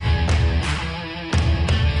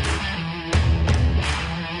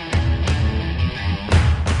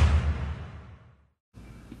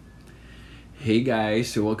Hey guys,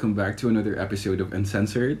 so welcome back to another episode of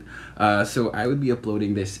Uncensored. So I would be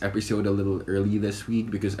uploading this episode a little early this week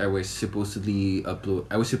because I'm sorry.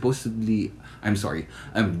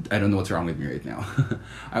 I don't know what's wrong with me right now.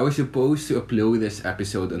 I was supposed to upload this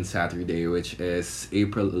episode on Saturday, which is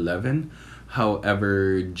April 11.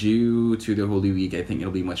 However, due to the Holy Week, I think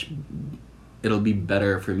it'll be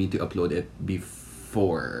better for me to upload it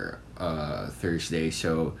before Thursday.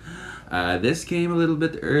 So this came a little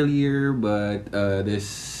bit earlier, but this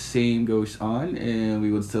same goes on, and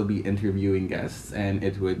we would still be interviewing guests, and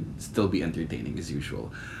it would still be entertaining as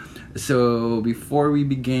usual. So before we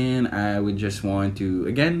begin, I would just want to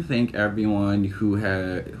again thank everyone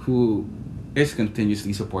who is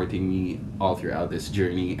continuously supporting me all throughout this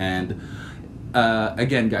journey. And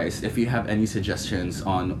again, guys, if you have any suggestions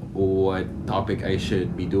on what topic I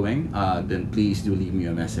should be doing, then please do leave me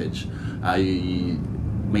a message.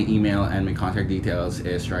 My email and my contact details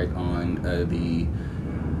is right on the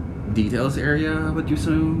details area, what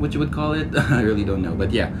you would call it. I really don't know,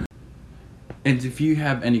 but yeah. And if you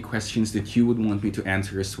have any questions that you would want me to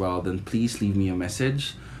answer as well, then please leave me a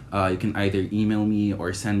message. You can either email me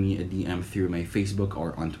or send me a DM through my Facebook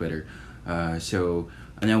or on Twitter. So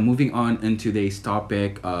now moving on in today's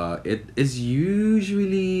topic, it is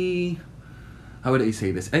usually, how would I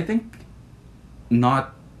say this? I think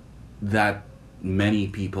not that many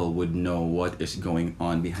people would know what is going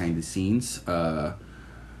on behind the scenes.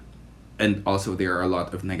 And also there are a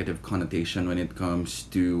lot of negative connotation when it comes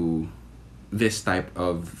to this type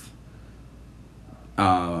of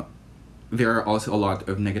there are also a lot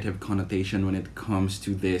of negative connotation when it comes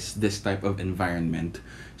to this type of environment.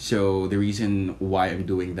 So the reason why I'm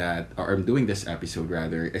doing this episode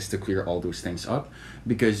rather is to clear all those things up,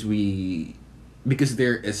 because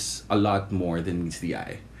there is a lot more than meets the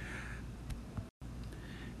eye.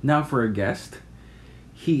 Now for a guest,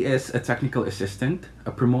 he is a technical assistant,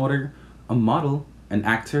 a promoter, a model, an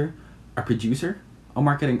actor, a producer, a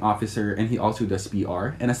marketing officer, and he also does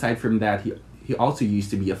PR. And aside from that, he also used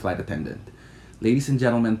to be a flight attendant. Ladies and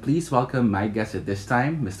gentlemen, please welcome my guest at this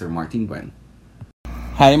time, Mr. Martin Buen.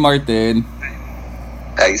 Hi, Martin.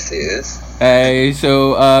 Hi, sis. Hey,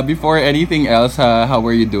 so before anything else, how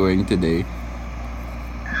are you doing today?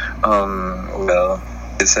 Well,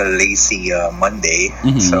 it's a lazy Monday,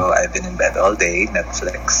 so I've been in bed all day,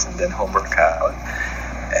 Netflix, and then home workout,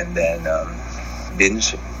 and then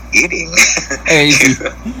binge eating. Hey,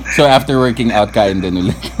 so after working out, kain din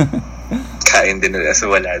ulit. Kain din ulit,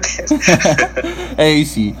 so wala din. I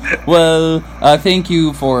see. Well, thank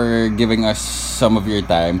you for giving us some of your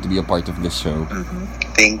time to be a part of this show.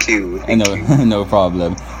 Thank you. No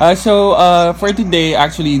problem. So for today,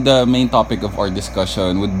 actually, the main topic of our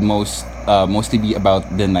discussion would mostly be about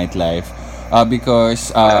the nightlife,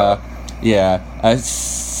 because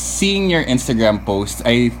seeing your Instagram posts,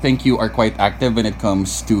 I think you are quite active when it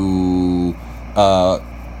comes to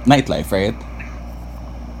nightlife, right?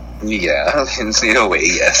 Yeah, in a way,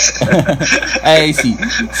 yes. I see.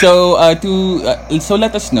 So so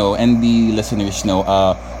let us know, and the listeners know,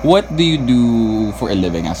 what do you do for a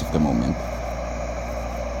living as of the moment?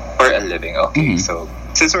 For a living, okay. So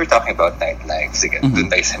since we're talking about nightlife, sige,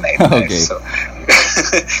 dun tayo sa nightlife. Okay. So,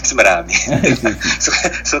 so marami.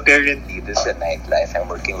 so currently, this is the nightlife. I'm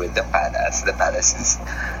working with the Palace. The Palace is,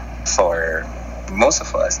 for most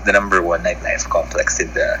of us, the number one nightlife complex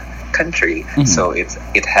in the country. So it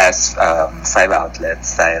has 5 outlets: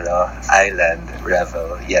 Silo, Island,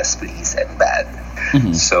 Revel, Yes Please, and Bad.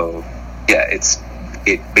 So yeah, it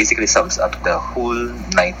basically sums up the whole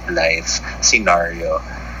nightlife scenario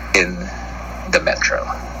in the metro.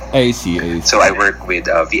 I see. So I work with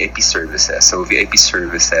VIP services. So VIP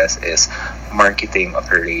services is marketing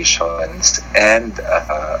operations and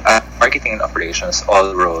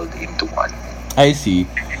all rolled into one. I see.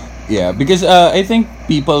 Yeah, because I think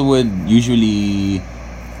people would usually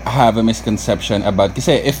have a misconception about,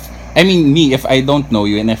 kasi if I don't know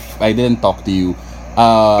you and if I didn't talk to you,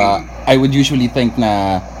 I would usually think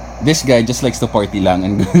na this guy just likes to party lang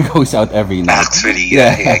and goes out every night. Actually,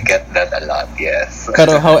 I get that a lot, yes.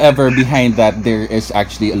 Pero however, behind that, there is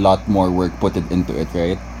actually a lot more work put into it,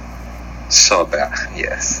 right? Sobra,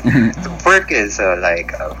 yes. The work is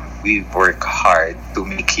we work hard to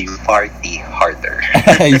make you party harder.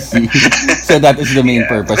 I see. So that is the main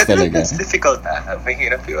purpose talaga. That's difficult.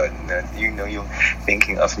 Mahirap yun. Yung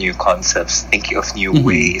thinking of new concepts, thinking of new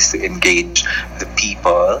ways to engage the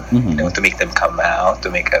people, to make them come out,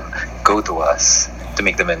 to make them go to us, to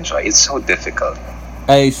make them enjoy. It's so difficult.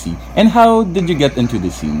 I see. And how did you get into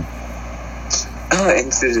the scene?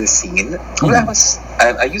 Into the scene. Well,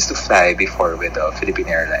 I used to fly before with Philippine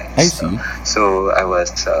Airlines. I see. So I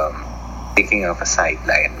was taking up a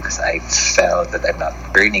sideline because I felt that I'm not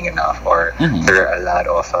earning enough, or there are a lot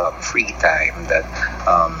of free time that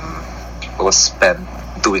was spent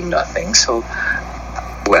doing nothing. So,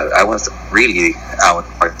 well, I was really out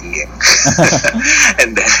partying,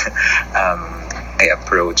 and then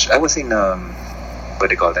I was in what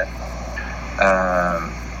do you call that?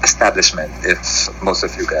 Establishment. If most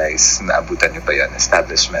of you guys naabutan nyo pa yun,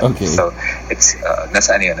 establishment. Okay. So it's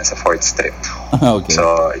nasa 4th Street. Okay.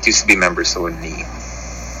 So it used to be members only.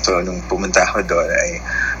 So nung pumunta ako doon, I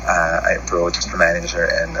approached the manager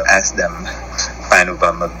and asked them paano ba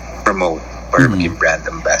mag-promote or maging brand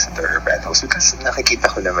ambassador or brand host, because nakikita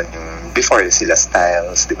ko naman yung before sila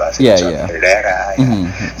Styles, di ba? Sila John Herrera.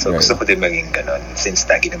 So gusto ko din maging ganon since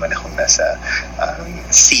lagi naman akong nasa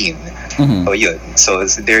scene. So yun. So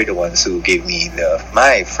they're the ones who gave me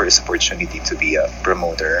my first opportunity to be a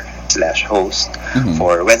promoter / host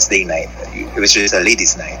for Wednesday night, which is a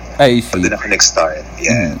ladies night. I see. So doon ako nag-start.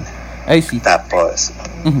 Yeah. I see. Tapos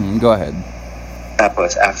go ahead.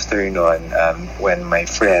 Tapos after nun, when my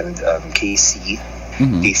friend Casey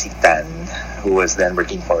Tan, who was then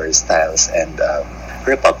working for Styles and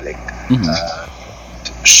Republic,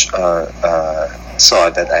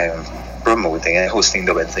 saw that I'm promoting and hosting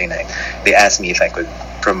the Wednesday night, they asked me if I could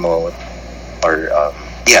promote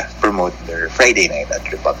their Friday night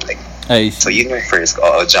at Republic. I see. So yun yung first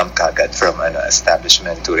jump kagad from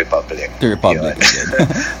establishment to Republic. To Republic again.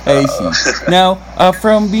 I see. Now,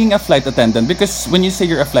 from being a flight attendant, because when you say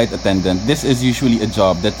you're a flight attendant, this is usually a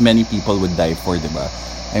job that many people would die for, diba?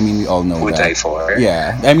 I mean, we all know would that. die for?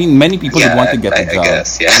 Yeah. I mean, many people would want to get the job. I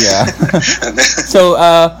guess, yeah. So,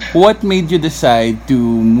 what made you decide to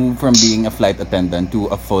move from being a flight attendant to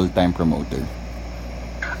a full-time promoter?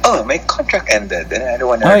 Oh, my contract ended and I don't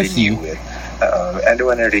want to renew it. I don't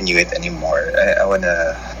want to renew it anymore. I want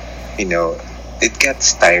to, it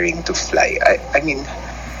gets tiring to fly. I mean,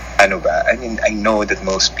 ano ba? I mean, I know that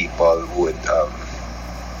most people would,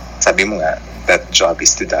 sabi mo nga, that job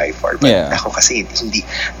is to die for. But ako kasi,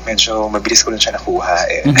 medyo mabilis ko lang siya nakuha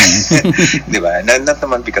eh. Diba? Not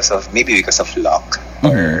naman because of luck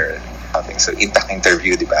or something. So, impact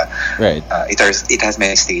interview, diba? Right. It has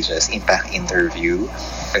many stages. Impact interview,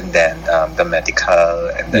 and then the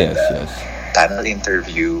medical, and then panel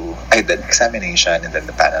interview, the examination, and then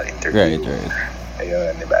the panel interview. Right.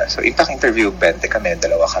 Ayun, diba? So, impact interview, 20 kami,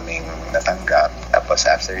 2 kaming natanggap. Tapos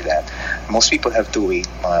after that, most people have to wait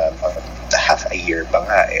half a year pa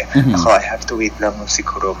nga eh. Ako, I have to wait lang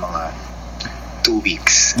siguro mga 2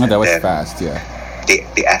 weeks. Oh, that was fast, yeah.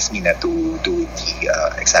 They asked me na to do the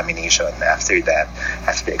examination. After that,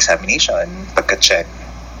 after examination, pagka-check,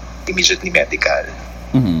 immediately medical.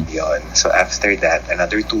 Yun. So after that,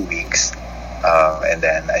 another 2 weeks, and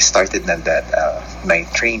then I started na that my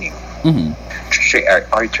training.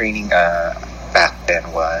 Our training back then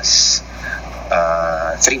was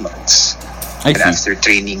 3 months. And after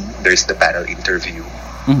training, there's the panel interview.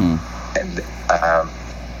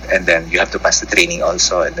 And then you have to pass the training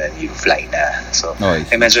also, and then you fly na. So,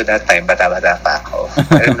 medyo that time, bata-bata pa ako.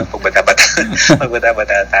 Alam mo, pag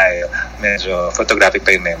bata-bata tayo, medyo photographic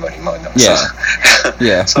pa yung memory mo. No?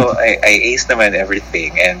 Yeah. So, I aced naman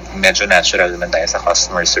everything, and medyo natural naman tayo sa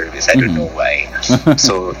customer service. I don't know why.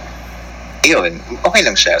 So, yun, okay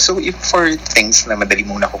lang siya. So, if for things na madali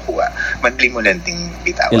mong nakukuha, madali mo lang ding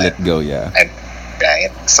bitawan. Let go, yeah.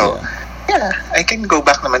 Right? So, yeah, I can go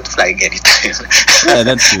back naman to flying anytime. Yeah,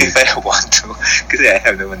 that's true. If I want to. Because I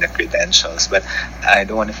have naman the credentials. But I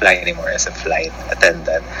don't want to fly anymore as a flight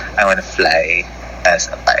attendant. I want to fly as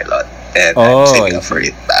a pilot. And I'm saving up for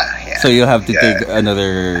it ba. Yeah. So you have to take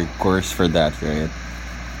another course for that, right?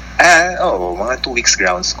 Mga 2 weeks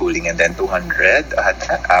ground schooling and then 200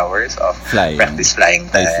 hours of practice flying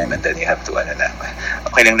time, and then you have to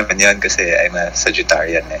okay lang naman yun kasi I'm a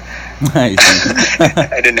Sagittarian eh. I see.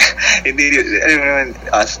 I don't know,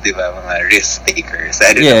 us, di ba, mga risk takers.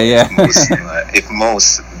 I don't know if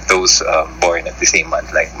most those born at the same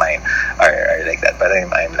month like mine are like that, but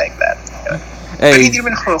I'm like that. Pero hindi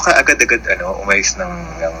naman ako kaagad-agad umalis ng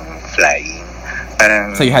flying.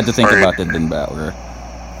 Parang so you had to think about it din ba? Or?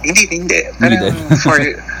 Hindi. Parang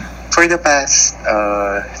for the past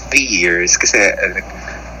 3 years, kasi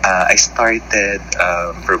I started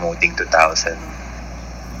promoting 2010.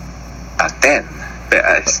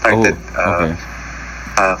 I started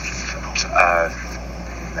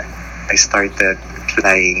I started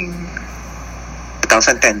flying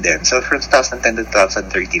 2010 din. So from 2010 to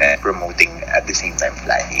 2013, I'm promoting at the same time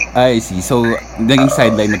flying. I see. So naging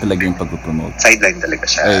sideline na talaga yung pag-promote. Sideline talaga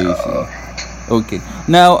siya. I see. Okay.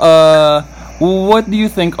 Now, what do you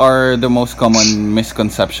think are the most common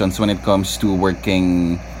misconceptions when it comes to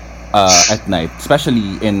working at night,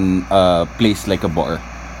 especially in a place like a bar?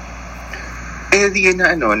 Eh, di yun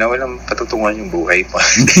na na walang patutungan yung buhay mo.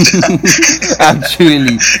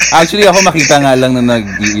 Actually ako makita nga lang na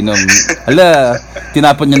nag-iinom.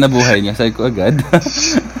 Tinapon niya na buhay niya. Sabi ko agad.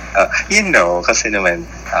 Kasi naman,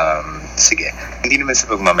 sige, hindi naman sa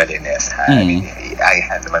pagmamalinis. I mean, I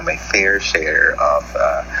had naman my fair share of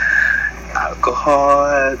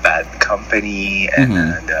alcohol, bad company,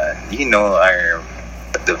 and our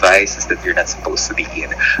devices that you're not supposed to be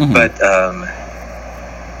in. But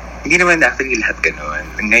hindi naman actually lahat ganun.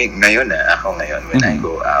 Ngayon when I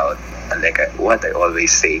go out, like what I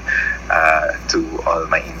always say to all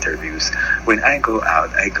my interviews, when I go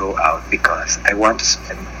out because I want to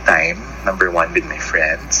spend time, number one, with my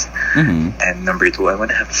friends, and number two, I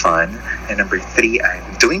want to have fun, and number three, I'm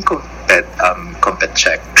doing compet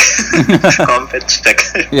check. Compet check.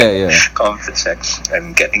 Yeah. Compet check.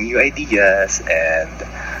 I'm getting new ideas, and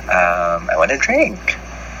I want to drink.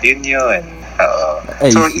 Yun.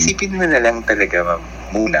 So, isipin mo na lang talaga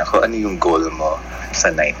muna kung ano yung goal mo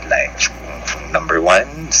sa nightlife. Number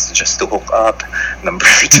one is just to hook up. Number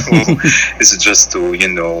two is just to,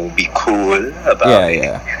 be cool about it.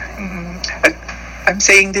 Yeah. I'm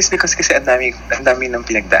saying this because kasi ang dami ng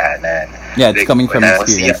pinagdaanan. Yeah, it's coming from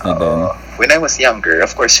experience na din. When I was younger,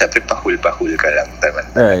 of course, syempre pahul ka lang naman.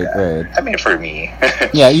 Right. I mean, for me.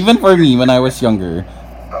 Yeah, even for me when I was younger.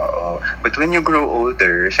 But when you grow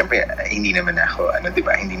older, syempre, hindi naman ako,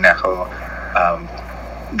 diba? Hindi na ako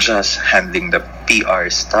just handling the PR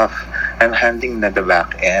stuff. I'm handling the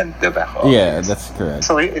back end, the back office. Yeah, that's correct.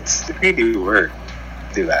 So it's really work,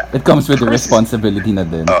 diba? It comes with the responsibility na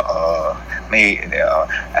din. May,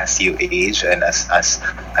 as you age and as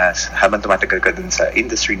habang tumatagal ka dun sa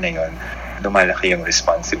industry na yun, lumalaki yung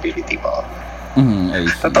responsibility mo. I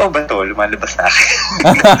see. Totoo ba to? Lumalabas na akin.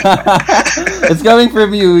 It's coming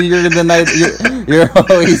from you. You're you're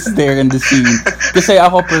always there in the scene. Kasi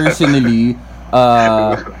ako personally,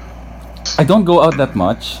 I don't go out that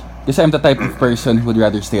much. Kasi I'm the type of person who would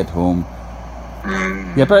rather stay at home.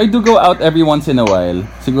 Yeah, but I do go out every once in a while.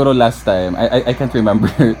 Siguro last time, I can't remember.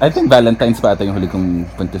 I think Valentine's pa ata yung huli kong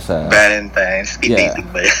punta sa... Valentine's? Speed dating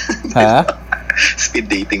ba yan? Ha? Speed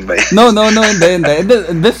dating ba yan? No, hindi.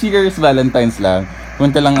 This year is Valentine's lang.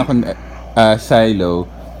 Punta lang ako Silo.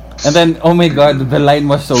 And then, oh my God, the line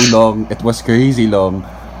was so long. It was crazy long.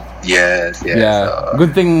 Yes. Yeah.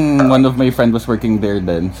 Good thing one of my friend was working there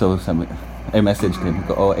then. So, I messaged him.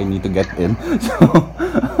 I need to get in. So,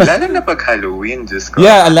 lalo na pag Halloween, just go.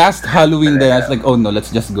 Yeah, last Halloween then, I was like, oh no,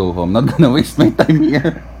 let's just go home. Not gonna waste my time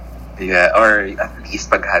here. Yeah, or at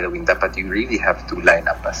least pag Halloween, dapat you really have to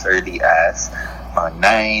line up as early as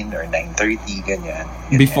 9 or 9:30, ganyan.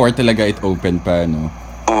 Before talaga it open pa, no?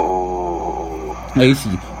 Oo. I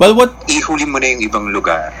see. Well, what... Ihuli mo na yung ibang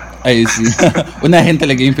lugar. I see. Unahin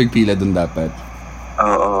talaga yung pagpila dun dapat.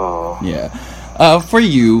 Oo. Yeah. For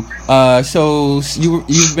you, so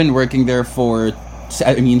you've been working there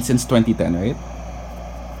since 2010, right?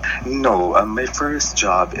 No, my first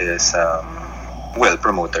job is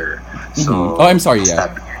promoter. So I'm sorry, yeah.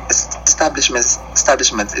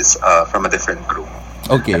 Establishment is from a different group.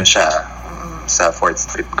 Okay. Ano siya? Sa 4th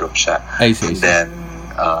Street group siya. I see. And then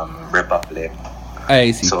Republic.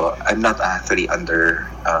 I see. So I'm not actually under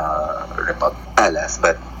Republic Palace,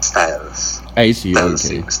 but Styles. I see.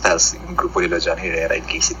 Styles yung grupo nila John Herrera and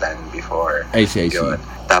Casey Tan before. I see.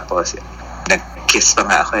 Tapos nag-kiss pa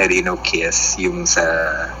nga ako, Kiss yung sa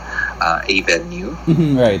A-Venue.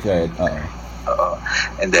 Right.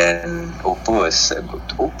 And then Opus.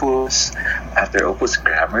 After Opus,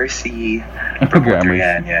 Gramercy. Promoter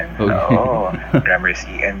yan. Okay.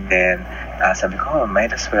 Gramercy. And then sabi ko, might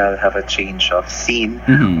as well have a change of scene.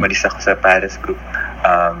 Umalis ako sa Palace Group.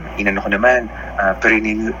 Inano ko naman,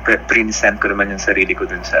 present ko naman yung sarili ko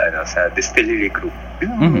dun sa distillery group.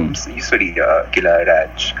 Usually kila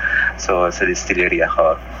Raj. So sa distillery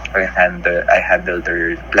ako, I handled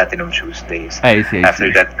their Platinum Tuesdays. I see. After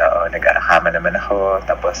that, nag-arakama naman ako.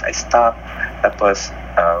 Tapos I stopped. Tapos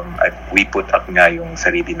we put up nga yung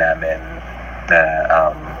sarili namin na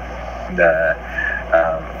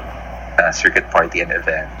circuit party and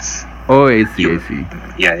events. Oh, I see.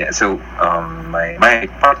 Yeah. So my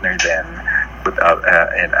partner then put up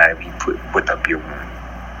we put up yung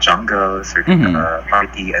jungle circuit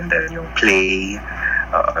party, and then yung play,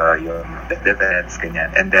 yung events,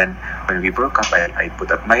 ganyan. And then when we broke up, I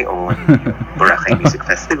put up my own yung Boracay Music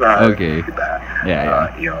Festival. Okay. Diba?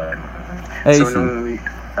 Yeah. Yun. I So see.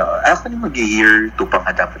 Ako na mag-year 2 pa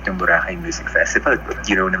nga dapat yung Boracay Music Festival. But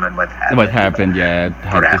you know naman what happened. What happened, yeah.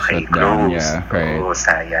 Had to Boracay shut down, closed. yeah. Right. Oo,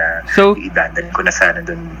 sayang. So, Idandan ko na sana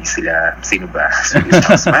doon sila. Sino ba? Swedish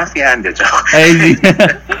House Mafia. Hindi, joke. I see.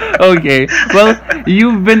 Okay. Well,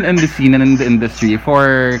 you've been in the scene and in the industry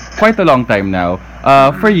for quite a long time now.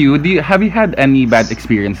 For you, have you had any bad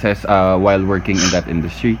experiences while working in that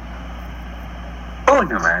industry? Oo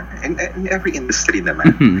naman. In every industry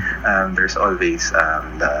naman. There's always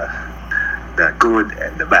the good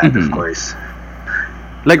and the bad, of course.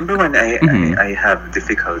 Like, number one, I have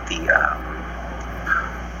difficulty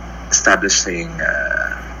establishing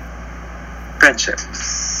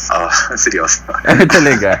friendships. Oh, seryoso.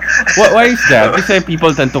 Talaga? Why is that? Kasi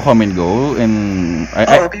people tend to come and go and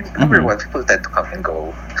number one, people tend to come and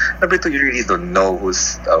go. Number two, you really don't know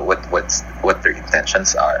who's what their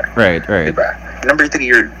intentions are. Right. Diba? Number three,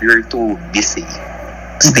 you're too busy.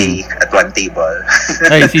 Stay at one table.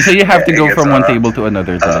 I see. So you have to go from one table to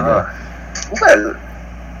another talaga. Well,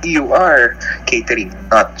 you are catering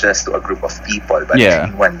not just to a group of people, but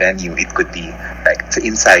in one venue, it could be like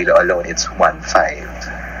inside alone, it's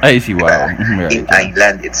 1,500. I see, wow. Right. In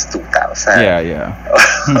Island, it's 2,000. Yeah.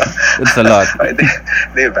 It's a lot.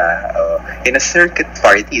 Diba? In a circuit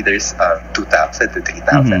party, there's 2,000 to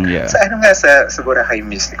 3,000. Yeah. So ano nga sa Boracay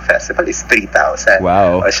Music Festival is 3,000.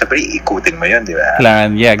 Wow. Siyempre, ikutin mo yun, diba?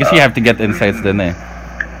 Plan, yeah. Kasi you have to get insights din eh.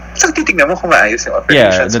 So, titignan mo kung maayos yung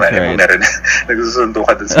operations. Yeah, that's right. Kung meron, nagsusundo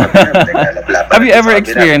ka dun sa mga Have you ever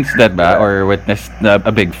experienced that ba? Or witnessed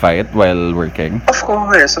a big fight while working? Of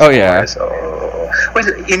course. Yeah. Well,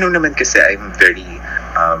 naman kasi I'm very,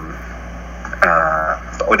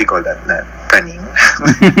 what do you call that? Cunning.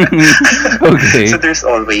 Okay. So, there's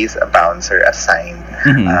always a bouncer assigned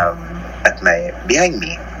behind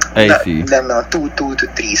me. I see. Mga 2 to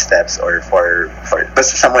 3 steps or for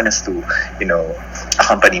basta someone has to,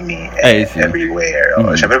 accompany me everywhere.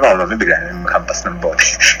 Syempre baka bigla na maghampas ng bote.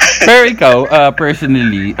 Pero ikaw,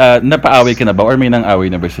 personally, napaaway ka na ba or may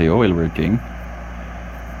nang-away na ba sa'yo while working?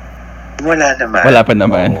 Wala naman. Wala pa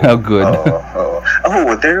naman. How good.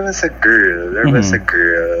 There was a girl.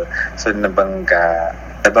 So nabangga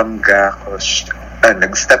ko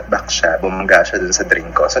nag-step back siya, bumangga siya dun sa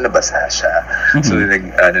drink ko, so nabasa siya. So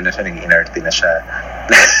nag-inarte na siya.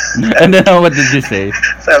 And then what did you say?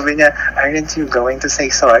 Sabi niya, aren't you going to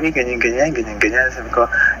say sorry? Ganyan. Sabi ko,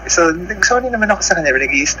 so nag-sorry naman ako sa kanya,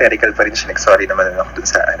 nag-hysterical pa rin siya, nag-sorry naman ako dun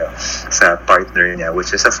sa partner niya,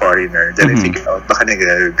 which is a foreigner. Then I figured out, baka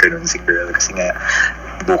nag-ganun si girl, kasi nga,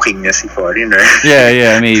 booking niya si foreigner.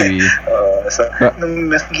 Yeah, maybe. So, nung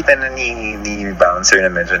nakikita na ni bouncer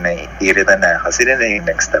na medyo naiirita na ako, sila na yung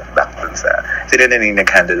nag-step back sila na yung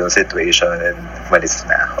nag-handle yung situation and malis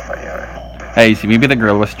na ako. Yun. I see. Maybe the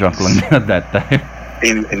girl was drunk lang at that time.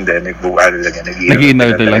 And then,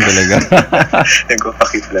 nag-iinarte lang talaga.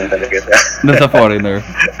 Nagpapakit lang talaga siya. Doon sa foreigner.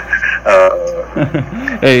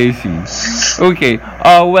 I see. Okay.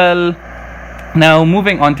 Well, now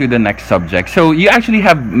moving on to the next subject. So, you actually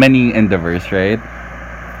have many endeavors, right?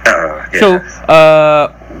 Yeah. So,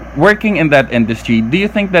 working in that industry, do you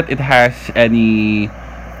think that it has any,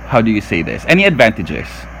 how do you say this, any advantages?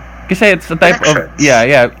 Kasi it's a type of,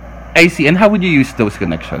 yeah, I see. And how would you use those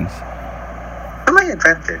connections? My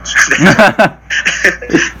advantage.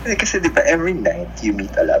 Kasi diba, every night you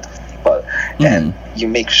meet a lot of people and you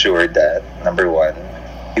make sure that, number one,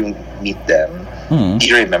 you meet them,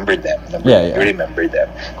 you remember them. You remember them.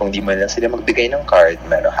 Kung di mo lang sila magbigay ng card,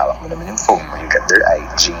 hawak mo naman yung phone mo, you get their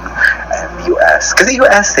IG, and you ask. Kasi you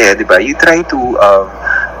ask di ba? You try to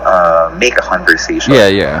make a conversation.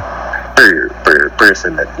 Per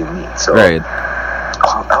person that you meet. So, right.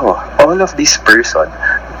 All of this person,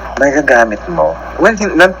 magagamit mo. Well,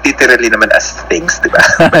 not literally naman as things, di ba?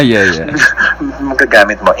 Yeah.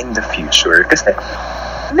 Magagamit mo in the future. Kasi,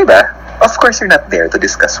 di ba? Of course, you're not there to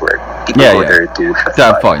discuss work. People go there to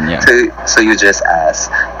have fun. Yeah. So you just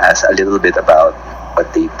ask a little bit about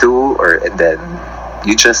what they do, and then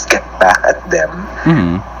you just get back at them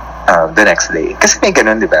the next day. Kasi may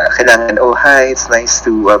ganun, di ba? Kailangan, hi, it's nice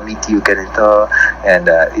to meet you, ganito, and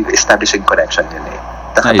establishing connection yun eh.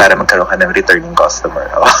 Para magkaroon ka ng returning customer.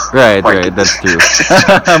 Right, that's true.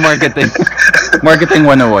 Marketing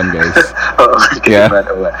 101, guys. Marketing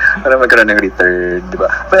 101. Para magkaroon ng return, di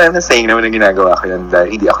ba? But I'm not saying naman na ginagawa ko yun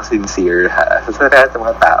dahil hindi ako sincere, ha? Sa lahat ng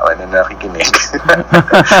mga tao na nakikinig.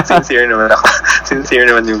 Sincere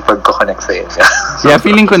naman yung pagko-connect sa inyo. Yeah,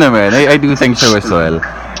 feeling ko naman. I do think so as well.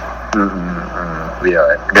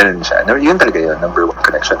 Yun, ganun siya. Yun talaga yun, number one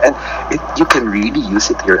connection. And you can really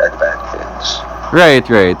use it to your advantage. Right,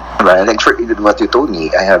 right. Like for what you told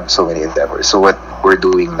me, I have so many endeavors. So what we're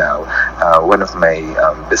doing now, one of my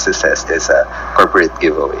businesses is corporate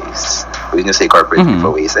giveaways. When you say corporate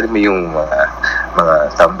giveaways, alam mo yung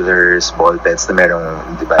mga tumblers, ball pens na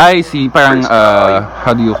merong, di ba? I see. Parang,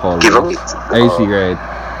 how do you call it? Giveaways. I see, right.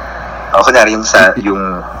 Kunyari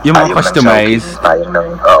yung mga customized. Payong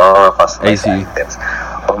ng, customized items.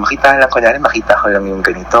 Makita ko lang yung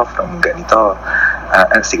ganito from ganito.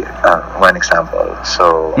 Sige, one example.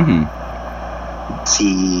 So,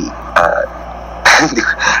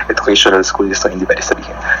 educational school gusto hindi ba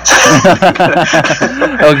sabihin?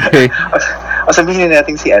 Okay. O sabihin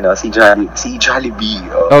natin si Jollibee.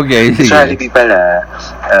 Okay, sige. Jollibee pala.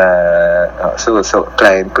 So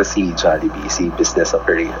client ko si Jollibee, si business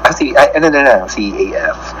operator. Si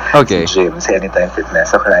AF. Okay. Si Jim, si Anytime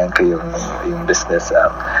Fitness. So client ko yung business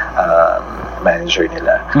manager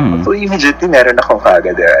nila. So immediately meron akong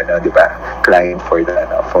kagad di ba? Client for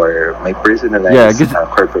for my personalized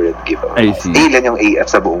corporate giveaway. I see. Ilan yung AF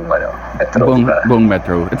sa buong metro, diba? Buong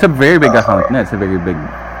metro. It's a very big account na. It's a very big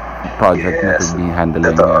project na to be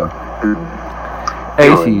handling.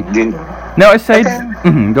 I see. Now aside,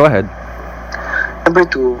 go ahead. Number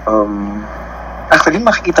 2, actually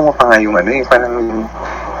makikita mo pa nga yung parang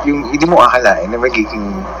yung hindi mo akalain na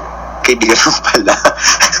magiging kaibigan mo pala.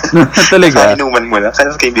 Talaga? Sa inuman mo lang,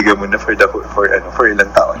 kasi kaibigan mo na for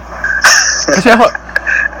ilang taon. Kasi ako,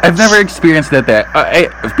 I've never experienced that.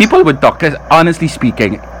 People would talk, because honestly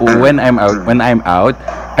speaking, when I'm out,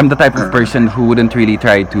 I'm the type of person who wouldn't really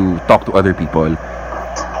try to talk to other people.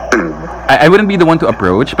 I wouldn't be the one to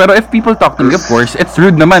approach. Pero if people talk to me, of course, it's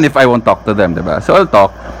rude naman if I won't talk to them, diba? So I'll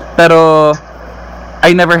talk. Pero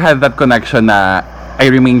I never had that connection na I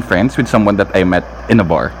remain friends with someone that I met in a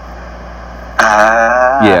bar.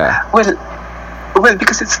 Yeah. Well,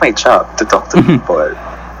 because it's my job to talk to people.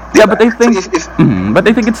 Yeah, but I think but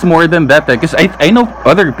I think it's more than that, because I know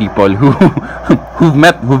other people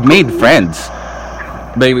who've made friends.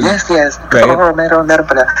 Yes. Right? Meron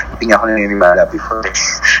pala. Hindi nga ako naniniwala before.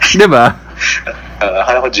 Diba?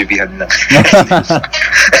 Akala ko GBhan na.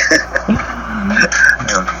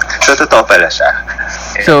 So, totoo pala siya.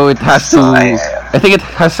 So, it has to... I think it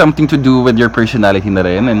has something to do with your personality na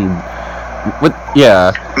rin, and...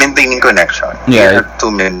 Maintaining connection. Yeah. You have to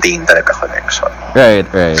maintain talaga connection. Right.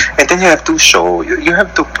 And then you have to show, you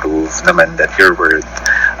have to prove naman that you're worth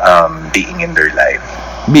being in their life.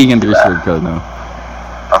 Being in their circle, no?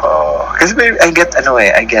 Kasi I get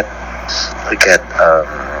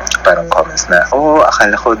parang comments na,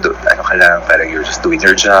 akala ko ka lang, parang you're just doing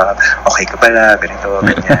your job, okay ka pala, ganito,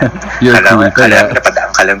 ganyan. You're cool pala.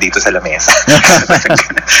 Napadaan ka lang dito sa lamesa.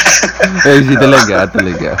 I see, talaga.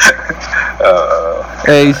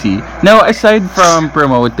 I see. Now, aside from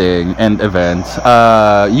promoting and events,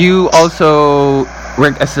 you also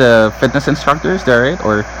work as a fitness instructor, is that right?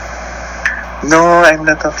 Or... No, I'm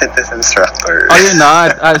not a fitness instructor. Oh, you're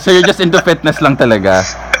not? So you're just into fitness lang talaga?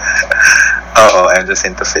 Oo, I'm just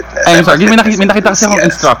into fitness. I'm sorry, may nakita kasi akong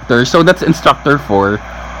instructor. So that's instructor for?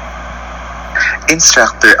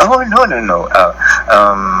 Instructor? Oh, no.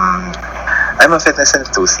 I'm a fitness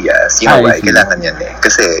enthusiast. You know why? Kailangan yan eh.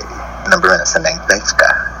 Kasi, number 1, sa nightlife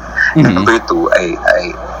ka. Number 2,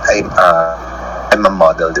 I'm a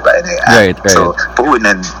model, di ba? And I act. Right. So,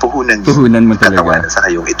 puhunan mo talaga. Katawan,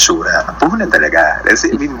 saka yung itsura. Puhunan talaga. Let's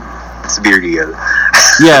be real.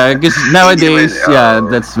 Yeah, because nowadays,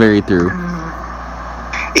 that's very true.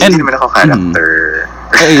 Hindi naman ako character.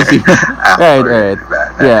 Right. Diba?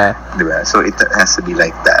 Yeah. Diba? So, it has to be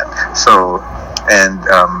like that. So, and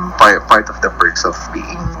part of the perks of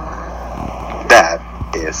being that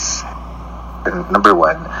is, number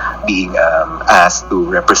 1, being asked to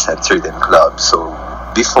represent certain clubs. So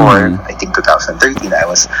before, I think 2013, I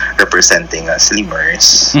was representing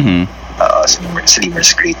Slimmers,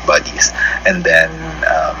 Slimmers Great Bodies, and then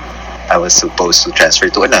I was supposed to transfer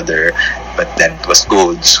to another, but then it was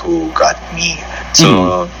Golds who got me.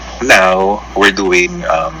 So now we're doing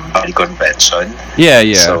body convention. Yeah.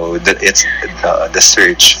 So it's the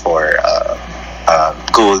search for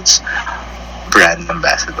Golds brand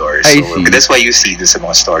ambassador. So that's why you see this sa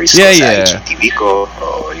mga stories ko sa IGTV ko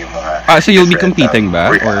o yung mga so you'll be competing ba?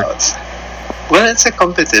 Workouts. Well, it's a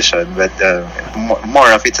competition, but more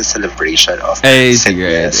of it's a celebration of fitness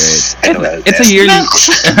and wellness. It's a yearly...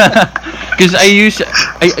 Because I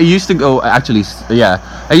used to go... Actually, I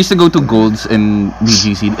used to go to Golds in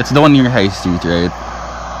BGC. It's the one near High Street, right?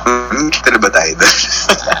 Kita na ba tayo doon?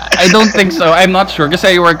 I don't think so. I'm not sure.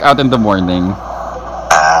 Kasi I work out in the morning.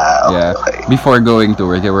 Okay. Before going to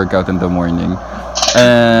work, I work out in the morning.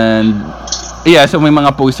 And Yeah, so may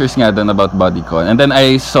mga posters nga doon about bodycon. And then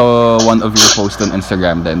I saw one of your posts on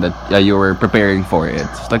Instagram then that you were preparing for it.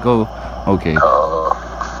 It's like, oh, okay.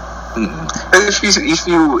 But if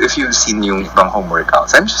you've seen yung ibang home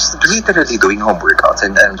workouts, I'm just literally doing home workouts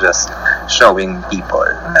and I'm just showing people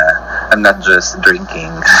na I'm not just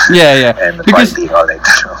drinking and partying all night.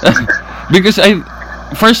 Because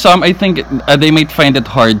for some, I think they might find it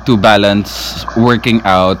hard to balance working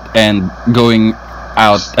out and going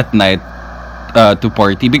out at night to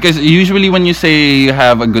party, because usually when you say you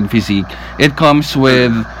have a good physique, it comes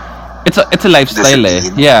with it's a lifestyle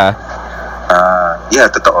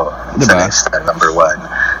totoo. It's diba? a lifestyle, number one.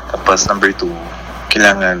 Tapos number two,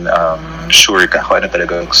 kailangan sure ka kung ano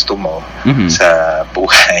talaga gusto mo sa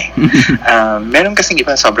buhay. Meron kasing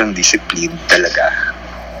iba sobrang discipline talaga.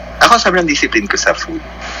 Ako sobrang discipline ko sa food.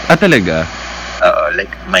 Talaga?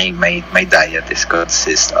 Like my diet is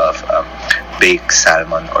consist of baked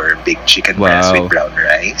salmon or baked chicken breast with brown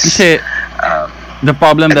rice. Kasi the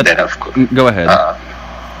problem that go ahead.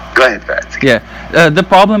 Go ahead. Yeah, the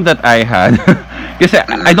problem that I had, kasi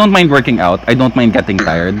I don't mind working out, I don't mind getting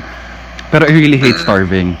tired, pero I really hate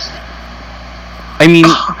starving. I mean,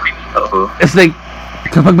 it's like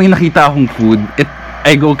kapag may nakita akong food,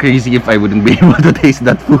 I go crazy if I wouldn't be able to taste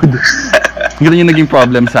that food. Ganun yung naging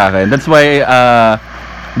problem sa akin. That's why,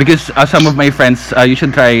 because some of my friends, you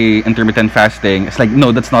should try intermittent fasting. It's like,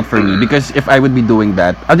 no, that's not for me. Because if I would be doing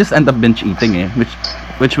that, I'll just end up binge eating,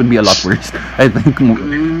 which would be a lot worse, I think.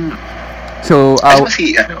 So,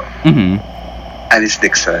 Alice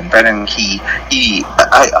Dixon, parang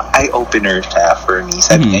eye-opener siya for me.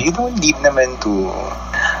 Sabi niya, you don't need naman to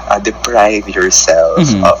deprive yourself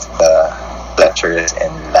of the pleasures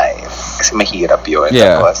in life. Kasi mahirap yun.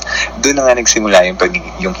 Tapos, doon na nga nagsimula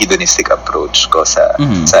yung hedonistic approach ko sa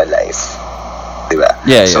life. Diba?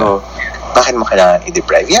 So, bakit mo kailangan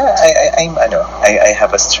i-deprive? Yeah, I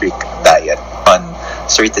have a strict diet on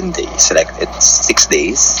certain days. Like, it's 6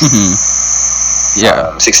 days.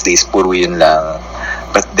 6 days, puro yun lang.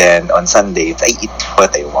 But then, on Sundays, I eat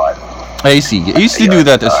what I want. I see. I used to do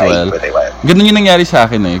that as well. Ganun yung nangyari sa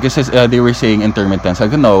akin kasi they were saying intermittent. So,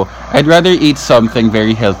 no, I'd rather eat something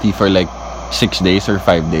very healthy for like 6 days or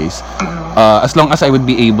 5 days. As long as I would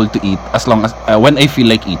be able to eat, as long as when I feel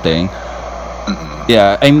like eating.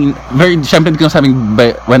 Yeah, I mean, syempre kung sabing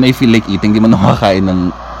when I feel like eating, di mo nakakain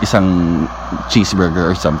ng isang cheeseburger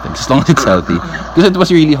or something, as long as it's healthy. Because it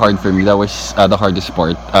was really hard for me. That was the hardest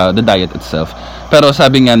part, the diet itself. Pero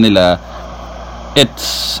sabi nga nila,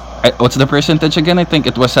 it's what's the percentage again? I think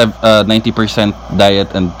it was 90%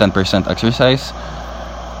 diet and 10% exercise.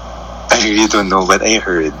 I really don't know what I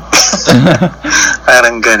heard.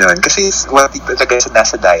 Parang ganon. Kasi what talaga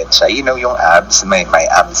nasa diet siya. You know, yung abs, may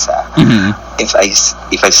abs If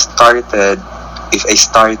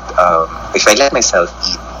I let myself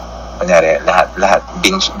eat, kunyari, lahat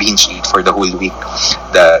binge eat for the whole week,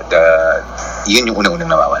 yun yung unang-unang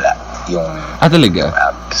nawawala. Yung talaga? Yung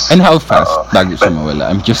abs. And how fast bago siya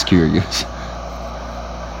mawala? I'm just curious.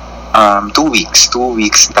 2 weeks. 2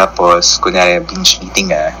 weeks, tapos kunyari binge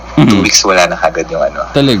eating 2 weeks wala na kagad yung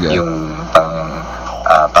Talaga? Yung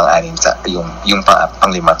pang-anim yung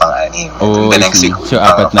pang-lima, pang-anim. The next week, so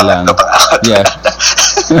apat na lang. Yeah.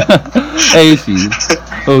 I see.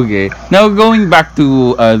 Okay. Now going back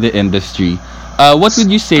to the industry, what would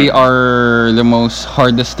you say are the most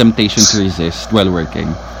hardest temptation to resist while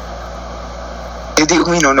working? Di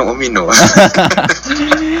umino.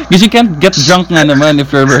 Because you can't get drunk nga naman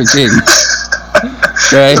if you're working.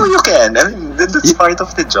 Right? No, you can. I mean, that's part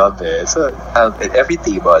of the job So, at every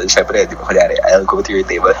table, syempre, di ba, kunyari, I'll go to your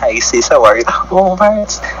table, hi sis, how are you? Oh,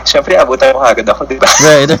 Mars. Syempre, abutan mo agad ako, di ba?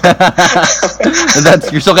 Right.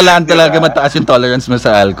 That's so kailangan talaga mataas yung tolerance mo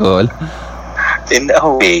sa alcohol. In a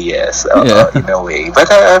way, yes. In a way.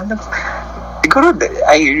 But, siguro,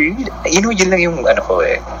 I really, yun lang yung ko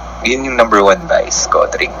yun yung number one vice ko,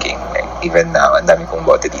 drinking. Like, even now, ang dami kong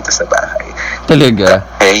bote dito sa bahay. Talaga?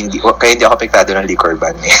 Kaya hindi ako apektado ng liquor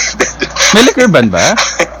ban May liquor ban ba?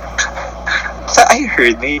 I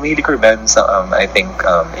heard may liquor ban sa, I think,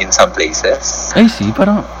 in some places. I see,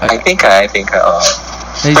 parang... I think, parang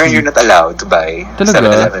you're not allowed to buy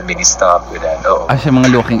 7-Eleven mini stock with that.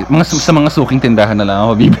 Sa mga suking tindahan na lang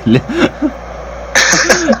ako bibili.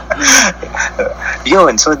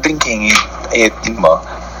 Yun, so drinking,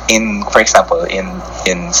 for example, in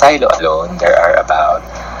Silo alone, there are about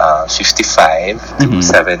 55 to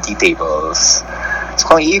 70 tables. So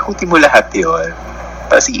kung iikuti mo lahat yun,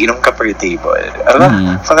 tapos iinom ka per table,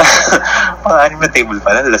 mga anim na table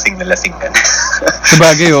pala, lasing na ka na.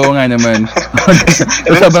 Sabagay, oo nga naman.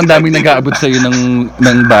 So, sobrang daming nag-aabot sa'yo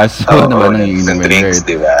ng baso naman ng iinom. Ng drinks,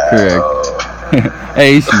 di ba? Correct.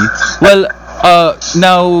 I see. Well,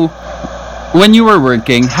 now, when you were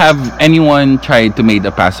working, have anyone tried to make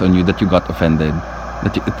a pass on you that you got offended?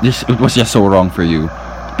 That it was just so wrong for you?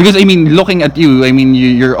 Because I mean, looking at you, I mean,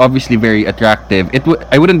 you're obviously very attractive.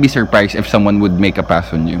 I wouldn't be surprised if someone would make a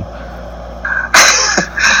pass on you.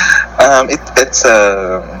 It's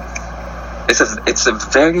a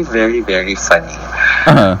very, very, very funny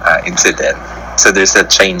incident. So there's a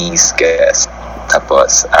Chinese guest.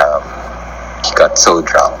 Tapos he got so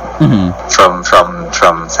drunk from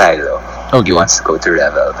Silo. Okay. He wants to go to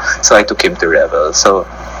Revel. So I took him to Revel. So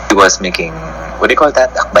he was making, what do you call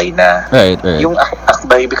that? Akbay na. Right. Yung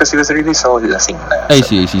akbay, because he was really so lasing na. I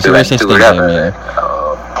see. So we went to Revel. Yeah.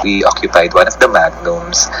 We occupied one of the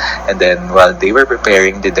magnums. And then while they were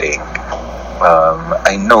preparing the drink,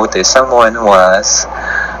 I noticed someone was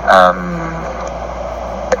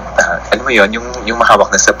ano mo yun, yung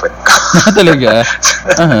mahawak na sa puwet ko. Talaga?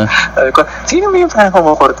 Sabi ko, sino mo yung parang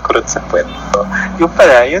kumukurot-kurot sa puwet ko? Yung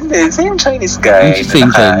pala, yun din, same Chinese guy.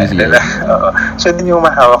 Same Chinese guy. Siya din yung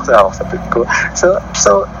mahawak sa puwet ko. So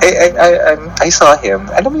I saw him,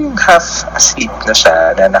 alam mo yung half asleep na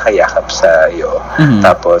siya, na nakayakap sa iyo.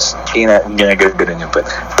 Tapos, ginagano'n yung puwet.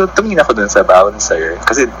 So, tumingin ako dun sa bouncer.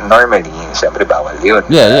 Kasi normally, syempre bawal yun.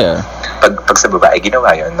 Yeah. Pag sa babae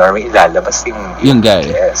ginawa yun, normally ilalabas yung guy.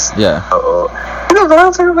 Yes. Yeah. Oo. The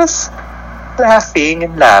bouncer was laughing.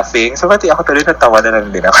 So, pati ako tuloy natawa na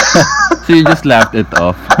lang din ako. So, you just laughed it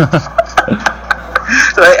off.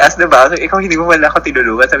 So, I asked the bouncer, ikaw hindi mo wala ako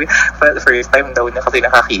tinulungan. Sabi, for the first time daw na kasi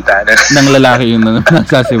nakakita na. Nang lalaki yung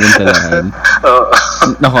nagsasiwang sa lahat. Oo.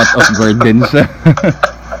 Na-caught off guard din siya.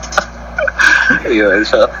 Yun.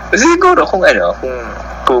 So, siguro kung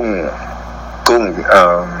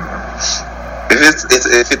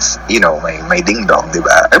if it's my ding dong, diba?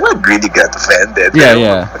 I would really get offended.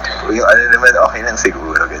 Yeah. Yung ano naman, okay lang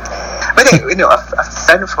siguro. But a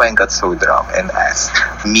friend of mine got so drunk and asked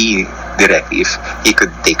me directly if he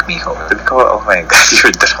could take me home. Sabi ko, oh my God,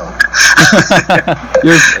 you're drunk.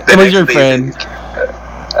 Who's your friend?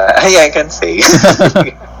 I can say.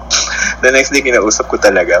 The next day, kinausap ko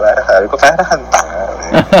talaga. Para kang tanga.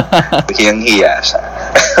 Hiyang-hiya siya.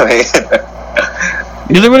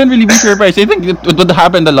 Because I wouldn't really be surprised. I think it would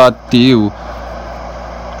happen a lot to you.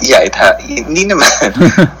 Yeah, hindi naman.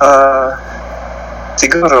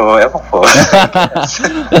 Siguro, ewan ko.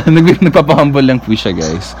 Nagpapahumble lang po siya,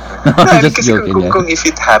 guys. Just joking. Kung if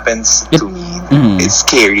it happens to me, it's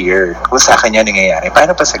scarier. Kung sa akin yan nangyayari.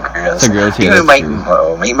 Paano pa sa girls? Sa girls, yeah,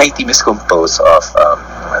 my team is composed of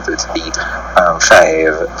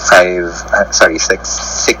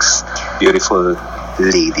six beautiful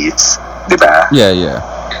ladies. Diba? Yeah.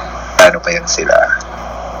 Paano pa yan sila?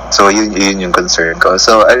 So, yun yung concern ko.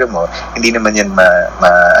 So, alam mo, hindi naman yan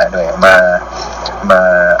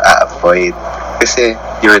ma-avoid. Kasi,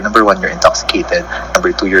 number one, you're intoxicated.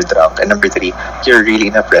 Number two, you're drunk. And number three, you're really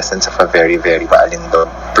in the presence of a very, very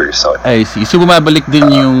maalindog person. I see. So, bumabalik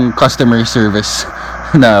din yung customer service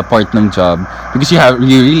na part ng job, because you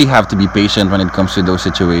really have to be patient when it comes to those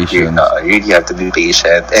situations. You really have to be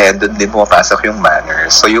patient, and doon din pumapasok yung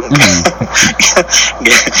manners. So yung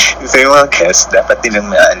so yung mga guests, dapat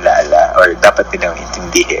nilang maalala or dapat nilang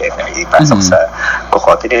intindihin na ipasok sa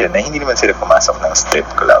kokote nila na hindi naman sila pumasok ng strip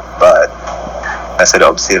club, but nasa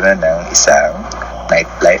loob sila ng isang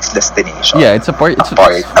nightlife destination. Yeah, it's a party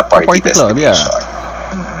destination. Club, yeah.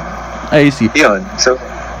 I see. Yun. So,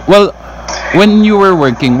 well, when you were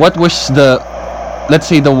working, what was let's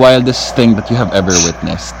say the wildest thing that you have ever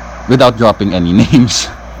witnessed, without dropping any names?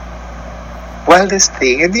 Wildest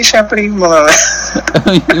thing? Hindi, syempre yung mga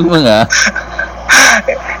yung mga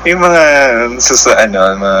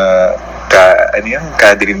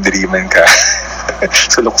kadirim-diriman ka.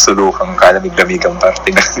 Sulok-sulukang kalamig-lamigang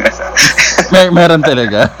parte na. Meron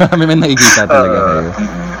talaga. May nakikita talaga kayo.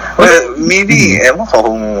 Well, maybe, ewan ko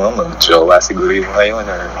kung mag-jowa siguro yung ngayon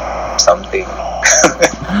or something.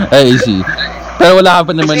 I see. Pero wala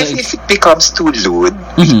ka pa naman if it becomes too lewd,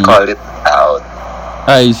 we call it out.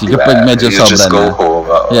 I see. Diba? Kapag medyo you sobra just go na. home.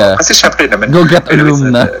 Yeah. Kasi syempre naman, go get a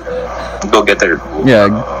room na. Go get a room. Yeah.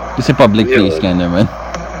 Kasi public place nga naman.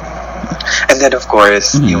 And then of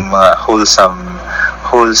course, yung wholesome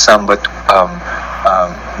but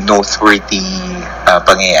noteworthy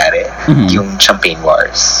pangyayari, yung champagne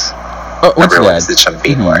wars. What's number that? One is the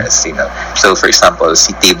champagne wars, So for example,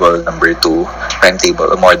 si table number 2, prime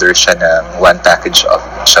table, umorder siya ng 1 package of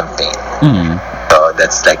champagne. So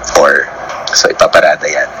that's like 4. So ipaparada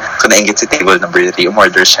yan. So nainggit si table number 3,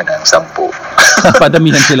 umorder siya ng 10.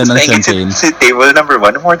 Padamihan sila ng champagne. Si table number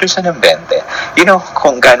 1, umorder siya ng 20.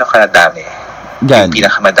 Kung gaano kadami Gan? Yung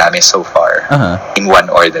pinakamadami so far. In one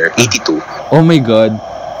order. 82. Oh my God.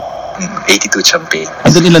 82 champagne.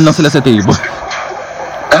 And then ilan lang sila sa table?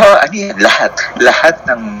 Lahat. Lahat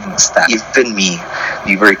ng staff, even me,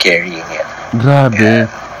 we were carrying it. Grabe.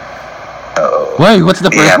 Why? What's the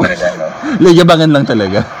purpose? Yabangan lang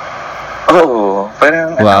talaga. Oo.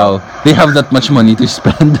 Parang, wow. They have that much money to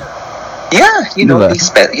spend. Yeah, they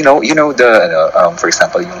spend, the, for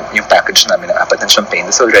example, yung package namin ng apat ng champagne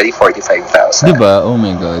is already 45,000. Diba? Oh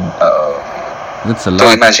my God. That's a lot. So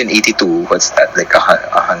imagine 82, what's that? Like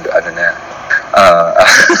 100, na?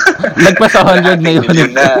 Lagpas 100 na yun.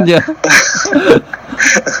 Yeah.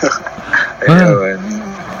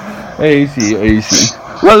 I see.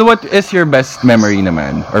 Well, what is your best memory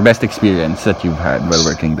naman? Or best experience that you've had while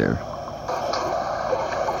working there?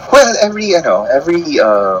 Well, every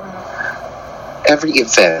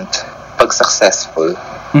event, pag successful,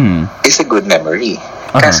 is a good memory.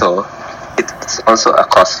 Kaso, it's also a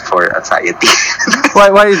cause for anxiety.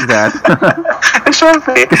 Why is that?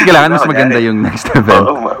 Siyempre. Kasi kailangan mas maganda yung next event.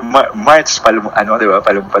 March, diba?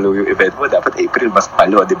 Palong-palo yung event mo. Dapat April, mas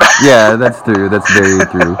palo, diba? Yeah, that's true. That's very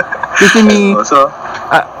true. Kasi me,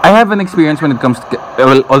 I have an experience when it comes to,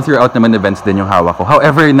 all throughout naman events din yung hawak ko.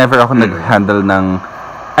 However, never ako nag-handle ng,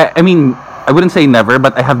 I mean, I wouldn't say never,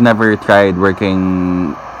 but I have never tried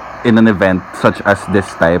working in an event such as this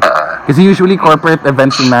type. Kasi usually corporate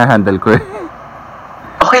events yung na-handle ko.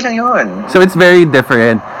 Okay lang yun. So it's very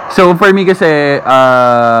different. So for me kasi,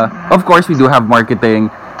 of course we do have marketing.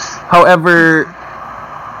 However,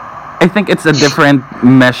 I think it's a different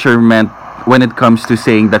measurement when it comes to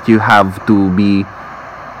saying that you have to be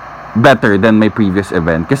better than my previous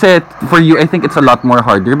event. Kasi for you, I think it's a lot more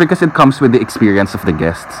harder because it comes with the experience of the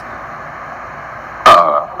guests.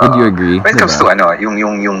 Would you agree? When it comes to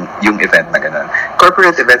yung event na ganun.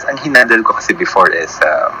 Corporate events, ang hinandle ko kasi before is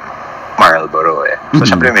Marlboro eh. So,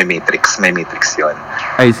 syempre may matrix yun.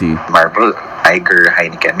 I see. Marlboro, Tiger,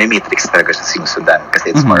 Heineken, may matrix talaga siya sinusundan kasi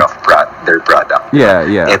it's more of their product. Yeah.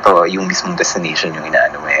 Ito, yung mismong destination yung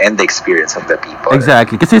inaano eh, and the experience of the people.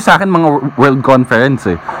 Exactly. Kasi sa akin, mga world conference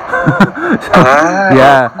eh.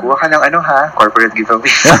 Kuha ka ng corporate giveaway.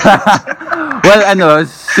 Well,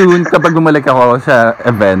 soon kapag bumalik ako sa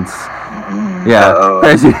events. Yeah.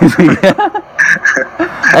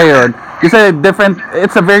 Ayun. Kasi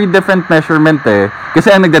it's a very different measurement eh.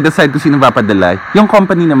 Kasi ang nagde-decide kung sino papadala, yung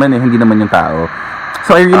company naman eh, hindi naman yung tao.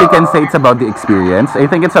 So I really can say it's about the experience. I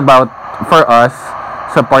think it's about, for us,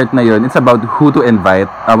 sa part na yun, it's about who to invite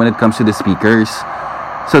when it comes to the speakers.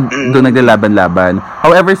 So doon naglalaban-laban.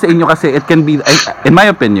 However, sa inyo kasi, it can be, in my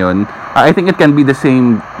opinion, I think it can be the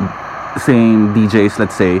same DJs,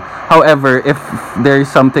 let's say. However, if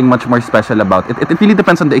there's something much more special about it, it really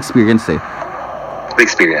depends on the experience eh. The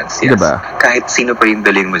experience, yes. Diba? Kahit sino pa yung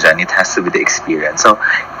dalhin mo dyan, it has to be the experience. So,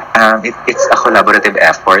 it's a collaborative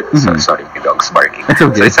effort. So, sorry, my dog's barking. It's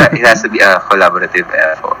okay. So, it has to be a collaborative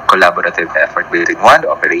effort between one,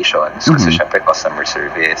 operations, kasi syempre customer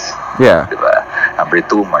service. Yeah. Diba? Number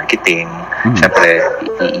 2, marketing. Syempre,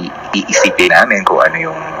 iisipin namin kung ano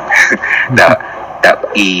yung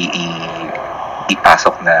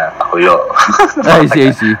ipasok na pakulo. I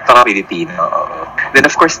see. Paka Pilipino. Then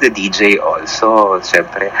of course the DJ also.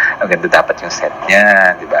 Siyempre, ang ganda dapat yung set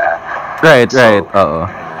niya, di ba? Right. Oo.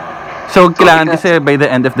 So kailangan kasi by the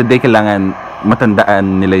end of the day, kailangan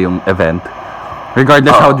matandaan nila yung event.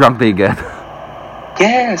 Regardless how drunk they get.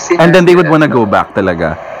 Yes. And then they would wanna go back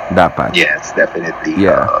talaga. Dapat. Yes, definitely.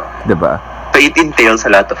 Yeah. Diba? So it entails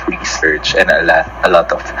a lot of research and a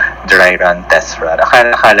lot of dry run, test run.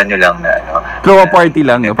 Akala nyo lang na throw a party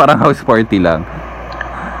lang, no? Parang house party lang.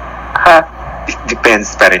 It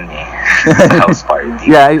depends pa rin eh. House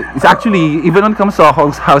party. Yeah, it's actually, even when it comes to a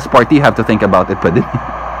house party, you have to think about it pa din.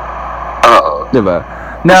 Oo. Diba?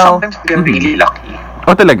 Now, sometimes you're really lucky.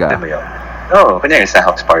 Oh, talaga? Diba yun? Kunyari sa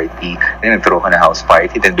house party, then nag-throw ka na house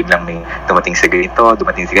party, then biglang may dumating sa ganito,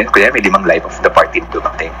 kunyari may 5 life of the party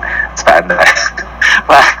dumating. Tapos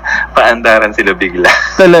paandaran sila bigla.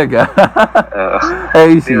 Talaga?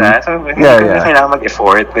 I see. Diba? So, hindi kailangan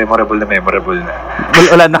mag-effort, memorable na.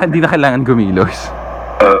 Wala na, hindi na kailangan gumilos.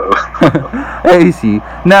 Oo. I see.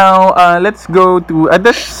 Now, let's go to, at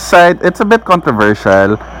this side, it's a bit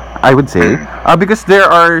controversial, I would say, because there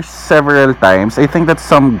are several times, I think that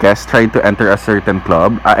some guests tried to enter a certain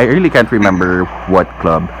club, I really can't remember what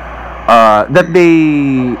club, that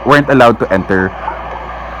they weren't allowed to enter.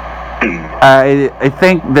 I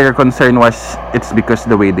think their concern was it's because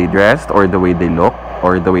the way they dressed, or the way they looked,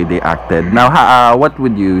 or the way they acted. Now, what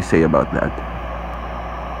would you say about that?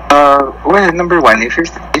 Well, number one, if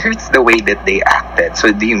it's the way that they acted,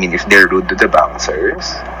 so do you mean if they're rude to the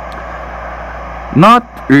bouncers? Not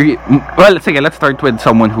well, sige, let's start with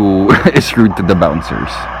someone who is rude to the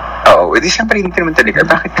bouncers. Oo, edi syempre hindi ka naman talaga.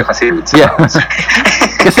 Bakit ka kasi rude sa Yeah. bouncer?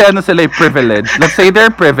 Kasi sila privileged. Let's say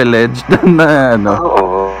they're privileged na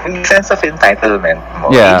Oo. Yung sense of entitlement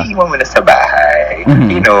mo, Yeah. hindi mo muna sa bahay.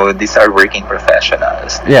 Mhm. You know, these are working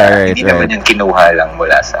professionals. Yeah, right, Hindi naman yan kinuha lang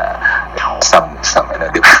mula sa some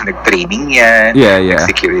di ba? Nag-training yan. Yeah, yeah.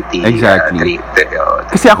 Security. Exactly.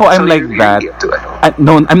 Kasi ako, I'm like that.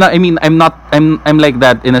 No, I'm not. I mean, I'm not. I'm like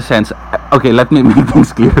that in a sense. Okay, let me make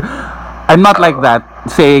things clear. I'm not like that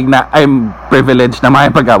saying na I'm privileged na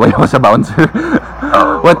makipag-away ako sa bouncer.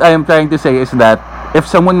 What I am trying to say is that if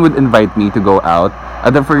someone would invite me to go out,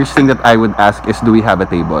 the first thing that I would ask is, do we have a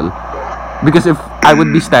table? Because if I would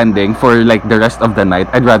be standing for like the rest of the night,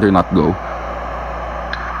 I'd rather not go.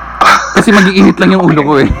 Kasi mag-iinit lang yung ulo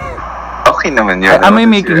ko eh. Okay naman yun. Am I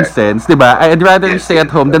making sense? Diba? I'd rather Yes, stay at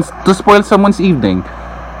home than to spoil someone's evening.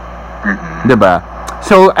 Diba?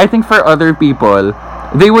 So, I think for other people,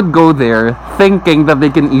 they would go there thinking that they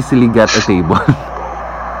can easily get a table.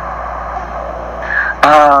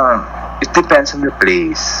 It depends on the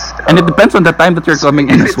place. And it depends on the time that you're coming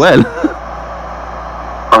in as well.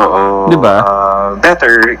 Oo. Diba?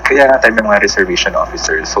 Better, kaya nga tayo may mga reservation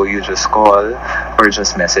officers. So you just call or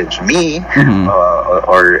just message me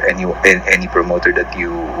or any promoter that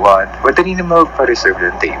you want. Pwede rin naman magpa-reserve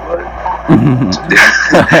ng table.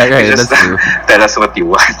 Right, just that's true. tell us what you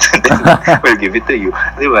want and then we'll give it to you.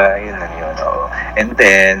 Diba? Yun lang yun. Oo. And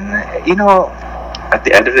then, you know, at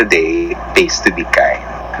the end of the day, it pays to be kind.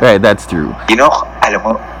 Right, that's true. You know, alam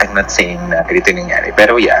mo, I'm not saying na ganito nangyari.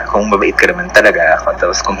 Pero yeah, kung mabait ka naman talaga,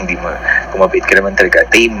 tapos kung mabait ka naman talaga,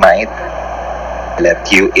 they might let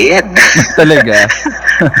you in. Talaga.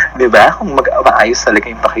 Diba? Kung maayos talaga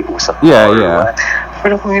yung pakiusap mo. Yeah, or yeah. what.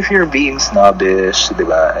 Pero kung if you're being snobbish,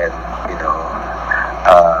 diba, and, you know,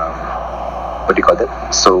 what do you call that?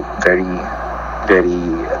 So, very, very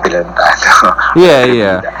adelantado. Yeah,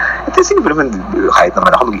 yeah. Ito sino ba naman, kahit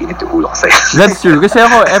naman ako mag-iinit yung ulo ko sa'yo. That's true. Kasi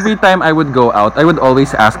ako, every time I would go out, I would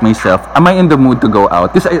always ask myself, am I in the mood to go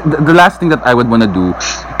out? Because the last thing that I would want to do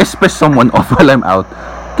is piss someone off while I'm out.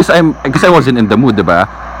 Because I wasn't in the mood, diba?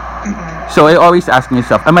 So I always ask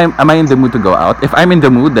myself, am I in the mood to go out? If I'm in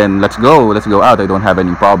the mood, then let's go out. I don't have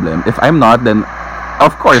any problem. If I'm not, then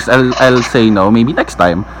of course I'll say no. Maybe next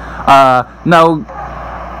time. Now,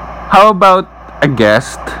 how about a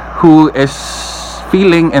guest who is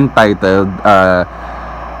feeling entitled,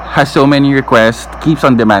 has so many requests, keeps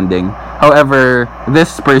on demanding. However,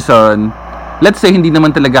 this person, let's say hindi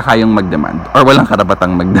naman talaga kayang mag-demand or walang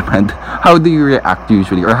karapatang mag-demand. How do you react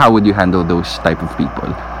usually, or how would you handle those type of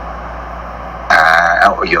people?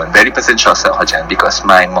 Yun, very pasensyoso ako dyan because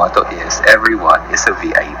my motto is everyone is a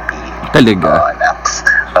VIP. Talaga? Nax.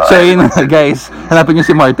 So yun guys, hanapin nyo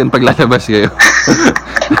si Martin pag lalabas kayo.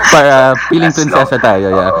 Para feeling prinsesa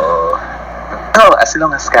tayo, yeah. As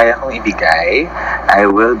long as kaya kong ibigay, I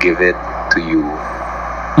will give it to you.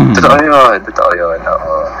 Mm-hmm. Totoo yun,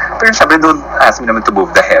 oo. Pero sabi, don't ask me naman to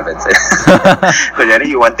move the heavens. Kunyari,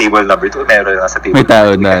 you want table number 2, meron lang sa table. May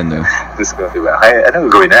tao na, ano. Gusto ko, diba? Kaya, anong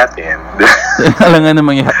gawin natin? Alam nga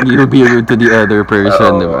namang you'll be rude to the other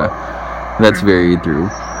person, diba? That's very true.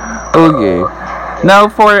 Okay. Now,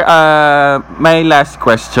 for my last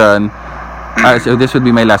question, so this would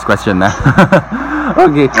be my last question na.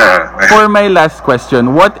 Okay. For my last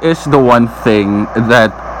question, what is the one thing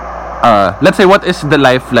that, let's say, what is the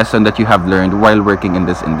life lesson that you have learned while working in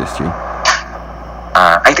this industry?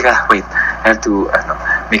 Wait. I have to,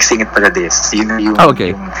 mixing it pala this. You know,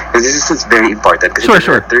 okay. Because this is very important. Kasi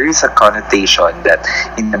Sure. There is a connotation that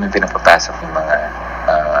hindi naman pinapapasok yung mga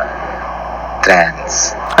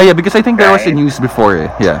trans. Yeah, because I think there was a news before,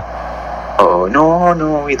 yeah. Oh, no,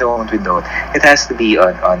 we don't. It has to be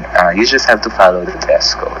on you just have to follow the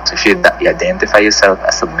dress code. So if you identify yourself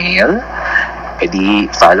as a male, edi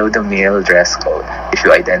follow the male dress code. If you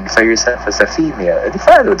identify yourself as a female, edi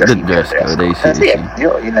follow the female dress code. That's it.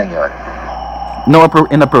 Yun lang yun. No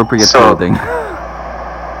inappropriate clothing.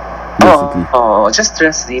 Basically. Just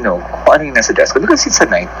dress, kung ano yung nasa dress code. Because it's a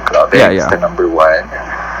nightclub. Yeah. It's the number one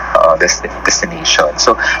destination.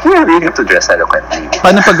 So, you really have to dress eloquently.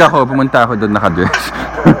 Paano pag pumunta ako doon nakadress?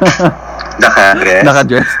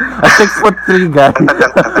 Nakadress? A 6'3" guy.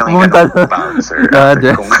 Pumunta doon.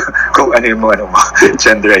 Nakadress. Kung ano yung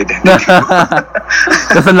gender identity.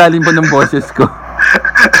 Tapos ang lalim pa ng boses ko.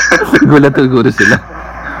 Gulat sila.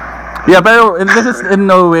 Yeah, pero this is in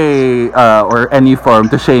no way or any form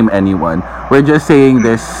to shame anyone. We're just saying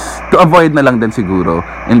this to avoid na lang din siguro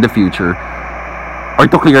in the future. Or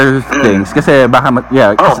to clear things. Kasi baka,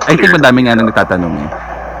 I think madami nga nang nagtatanong eh.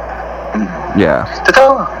 Yeah.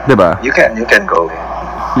 Totoo. Diba? You can go.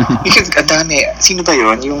 You can, ang dami. Sino ba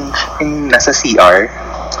yun? Yung nasa CR?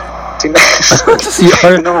 Sa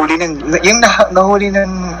CR? Nahuli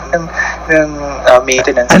ng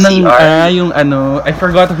maintenance sa CR. Yung I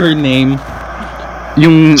forgot her name.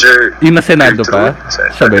 Yung na Senado pa?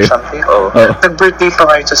 Sabi? Oh. Nag-birthday pa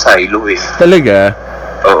ngayon sa Silo eh. Talaga?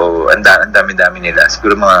 Oo, ang dami-dami nila.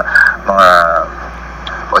 Siguro mga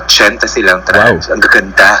 80 silang trans. Wow. Ang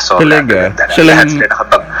gaganda. Talaga? Lahat sila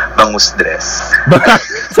nakabangus dress.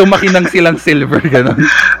 So makinang silang silver, gano'n?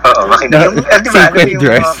 Oo, makinang. Sequin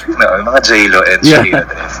dress. Mga J-Lo and Sheila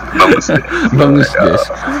dress. Bangus dress.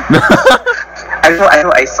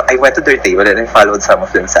 I went to their table and I followed some of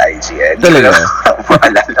them sa IG. Talaga?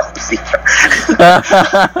 Maalala ko siya.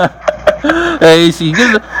 I see.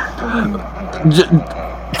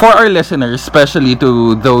 For our listeners, especially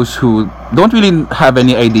to those who don't really have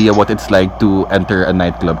any idea what it's like to enter a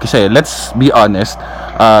nightclub, kasi let's be honest,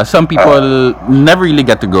 some people never really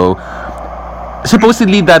get to go.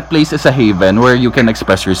 Supposedly, that place is a haven where you can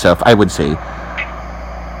express yourself, I would say.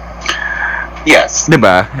 Yes.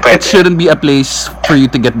 Diba? It shouldn't be a place for you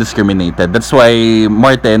to get discriminated. That's why,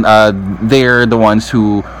 Martin, they're the ones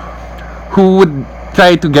who would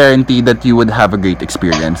try to guarantee that you would have a great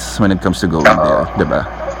experience when it comes to going there. Diba?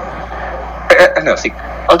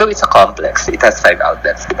 Although it's a complex, it has 5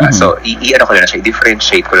 outlets, diba? So, ko lang siya,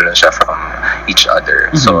 differentiate ko lang siya from each other.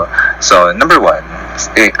 So number 1,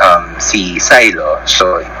 si Silo,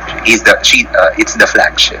 so it's the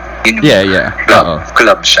flagship.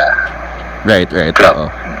 Club siya. Right. Club.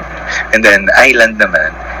 And then Island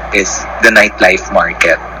naman is the nightlife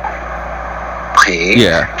market. Okay?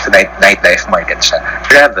 Yeah. So nightlife market siya.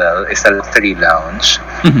 Revel is a luxury lounge.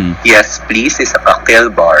 Yes, Please is a cocktail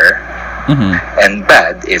bar. And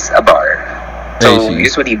Bad is a bar. So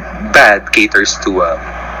usually Bad caters to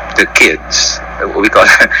the kids. We call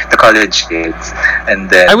the college kids. And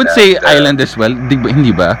then I would say Island as well.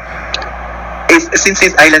 Hindi ba? Since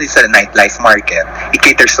Island is a nightlife market, it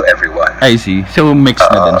caters to everyone. I see. So mixed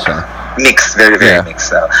na din siya. Mixed, very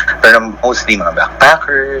mixed. Pero mostly mga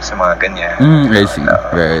backpackers, mga ganyan. I see.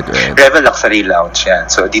 Right. Revel luxury lounge yan.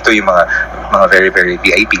 So dito yung mga very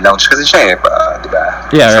VIP lounge kasi siya di ba?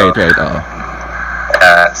 Yeah, so, right.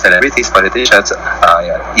 Celebrities, politicians,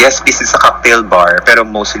 yes, this is a cocktail bar, pero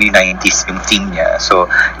mostly 90s yung theme niya. So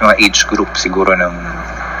yung mga age group siguro ng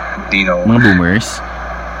mga boomers.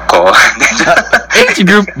 Age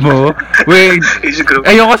group mo? Wait. Age group.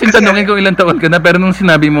 Ayoko kasing tanongin kung ilang taon ka na, pero nung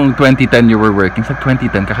sinabi mong 2010 you were working, sa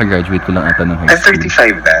 2010 kaka-graduate ko lang ata ng high school.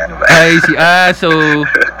 I'm 35 na, ano ba? I see. So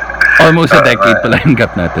almost a decade pala yung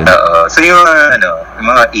gap natin. So yung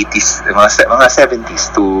mga 80s, mga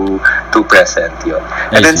 70s to present yun.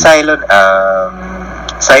 And then Silo,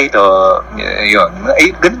 yun,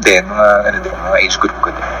 ganun din, mga age group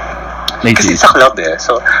ko din. Kasi sa club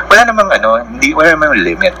so wala namang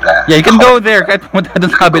limit na. Yeah, you can go there kahit pumunta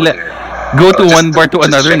doon sa kabila. Go to one bar to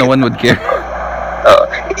another, no one would care.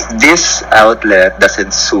 If this outlet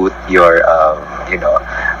doesn't suit your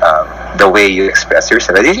the way you express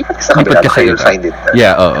yourself, lipat ka sa kabila, you'll find it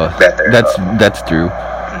better. That's true.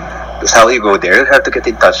 That's how you go there. You have to get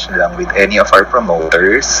in touch lang with any of our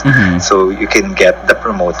promoters. So you can get the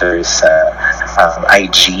promoters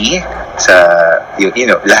IG sa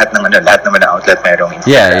lahat naman ng outlet merong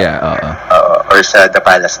Instagram. Or sa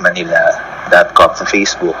thepalasmanila.com sa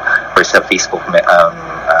Facebook or sa Facebook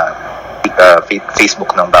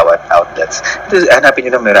Facebook ng bawat outlets. Hanapin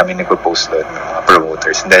nyo lang, maraming nagpo-post doon mga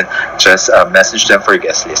promoters, and then just message them for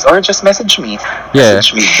guest list or just message me.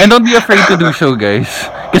 And don't be afraid to do so, guys,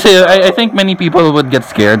 kasi I think many people would get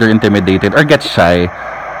scared or intimidated or get shy.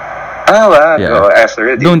 After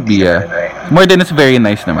it, don't be more than it's very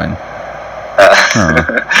nice naman.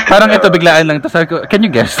 Parang ito biglaan lang, tapos sabi ko, can you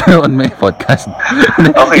guest on my podcast?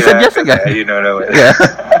 Okay, he said yes again. You know yeah.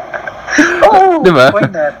 Diba? Why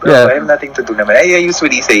not? I have nothing to do naman. I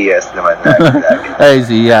usually say yes naman. I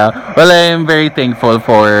see, yeah. Well, I am very thankful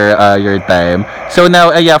for your time. So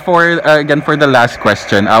now, for the last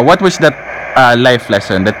question, what was that life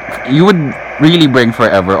lesson that you would really bring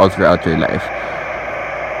forever all throughout your life?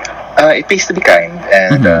 It pays to be kind,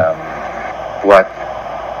 and what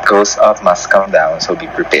goes up must come down, so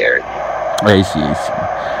be prepared. I see.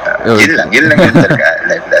 Yun lang yun talaga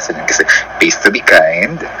life lesson, kasi pays to be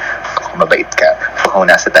kind. Kung mabait ka, kung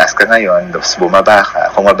nasa taas ka ngayon, tapos bumaba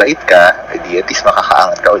ka, kung mabait ka, edi at least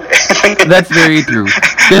makakaangat ka ulit. That's very true.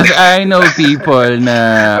 Because I know people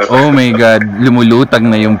na, oh my God,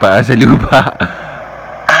 lumulutang na yung paa sa lupa.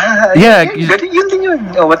 Yun din yun.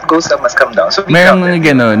 What goes up must come down. So meron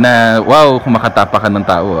mga gano'n na, wow, kung makatapa ka ng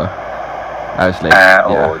tao. I was like,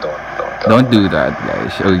 don't. Don't do that,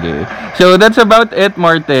 guys. Okay. So that's about it,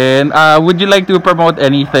 Martin. Would you like to promote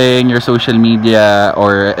anything, your social media,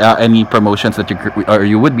 or any promotions that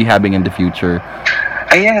you would be having in the future?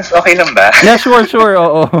 Yes, okay lang ba? Yeah, sure.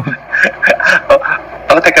 Oo.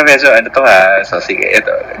 Teka, medyo ano to ha. So, sige,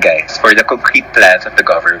 ito, guys. For the concrete plans of the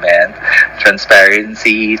government,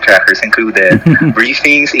 transparency, trackers included,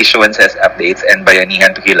 briefings, issuances, updates, and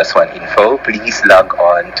Bayanihan to Kilas One info, please log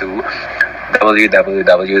on to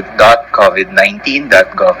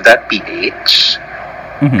www.covid19.gov.ph.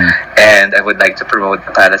 And I would like to promote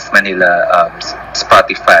the Palace Manila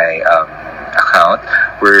Spotify account.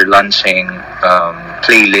 We're launching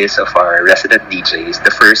playlists of our resident DJs.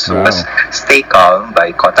 The first was Stay Calm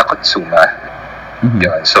by Kota Kotsuma.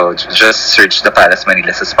 Yun. So just search the Palace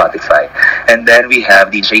Manila sa Spotify. And then we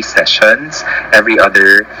have DJ sessions every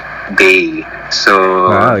other day.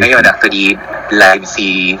 So ngayon actually live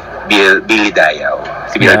si Billy Dayaw.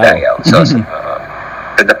 So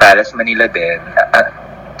the Palace Manila din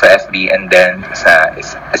sa FB, and then sa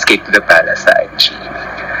Escape to the Palace sa IG.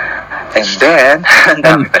 And then, ang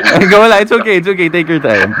dami pala. Go lang. It's okay. Take your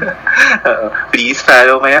time. Please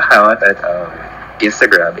follow my account at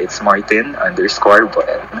Instagram. It's Martin_Buen.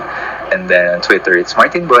 And then on Twitter, it's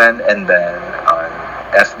Martin Buen. And then on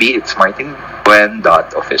FB, it's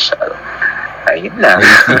martinbuen.official. Ayun lang.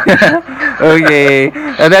 Okay.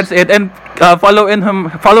 That's it. And follow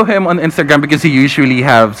him on Instagram because he usually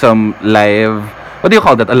have some live... What do you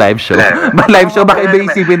call that? A live show? Live show? Baka iba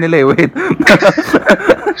isipin nila eh. Wait.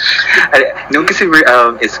 Nung kasi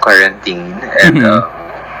it's quarantine and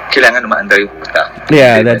kailangan umaanda yung utak.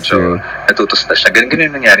 Yeah, that's true. Natutusta siya.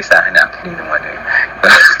 Ganun nangyari sa akin actually nung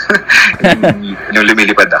nung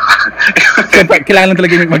lumilipad ako. So, kailangan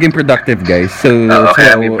talaga maging productive, guys. So,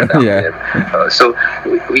 productive. So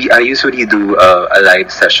I usually do a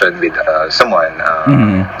live session with someone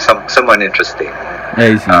someone interesting.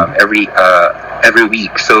 I see. Every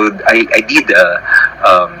week. So I did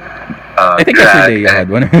I think yesterday you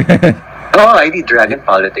had one. I did Dragon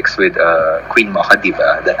Politics with Queen Mocha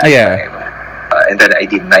Diva that time. And then I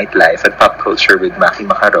did Nightlife and Pop Culture with Maki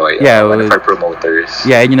Makaroy, one of our promoters.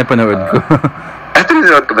 Yeah, yun yung napanood ko.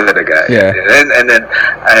 Napanood ko ba talaga? Yeah. And then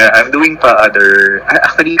I'm doing pa other...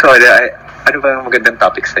 Actually, ano ba ang magandang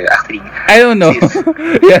topic sa'yo? Actually, I don't know.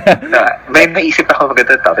 Yeah. May naisip ako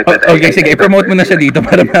magandang topic. Okay, sige. I-promote mo na siya dito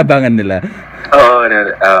para mabangan nila.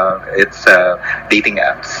 It's dating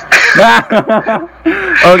apps.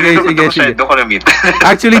 Okay, sige. Doon ko na-meet.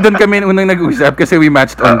 Actually, doon kami unang nag-usap kasi we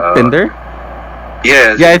matched on Tinder.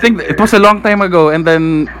 Yes. Yeah, I think it was a long time ago and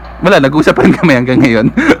then wala, nag-usap pa rin kami hanggang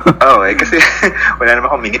ngayon. Kasi wala naman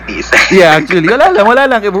akong minute ni isa. Yeah, actually, wala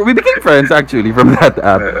lang. We became friends actually from that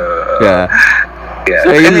app. Yeah.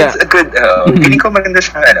 So, and it's a good, feeling ko maganda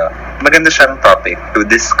siyang topic to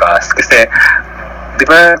discuss kasi di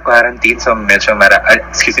ba quarantine, so medyo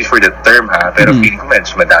excuse me for the term pero feeling ko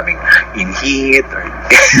medyo madaming in-heat or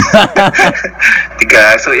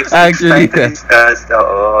diga, so it's actually time to discuss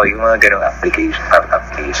yung mga ganong application.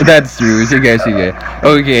 That's true. Sige.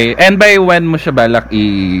 Okay, and by when mo siya balak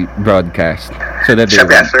i-broadcast? So that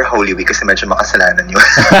syempre after Holy Week kasi medyo makasalanan yun.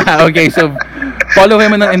 Okay, so follow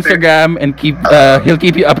him on Instagram and he'll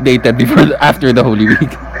keep you updated after the Holy Week.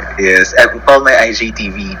 Yes, all my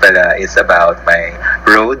IGTV pala is about my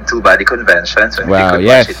road to body convention. So you could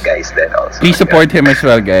watch it, guys, then also. Please support him as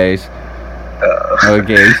well, guys.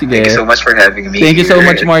 Okay, sige. Thank you so much for having me. Thank you so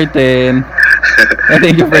much, Martin.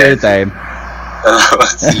 Thank you for your time.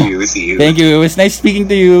 See you. Thank you. It was nice speaking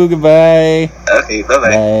to you. Goodbye. Okay,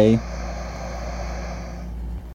 bye-bye. Bye.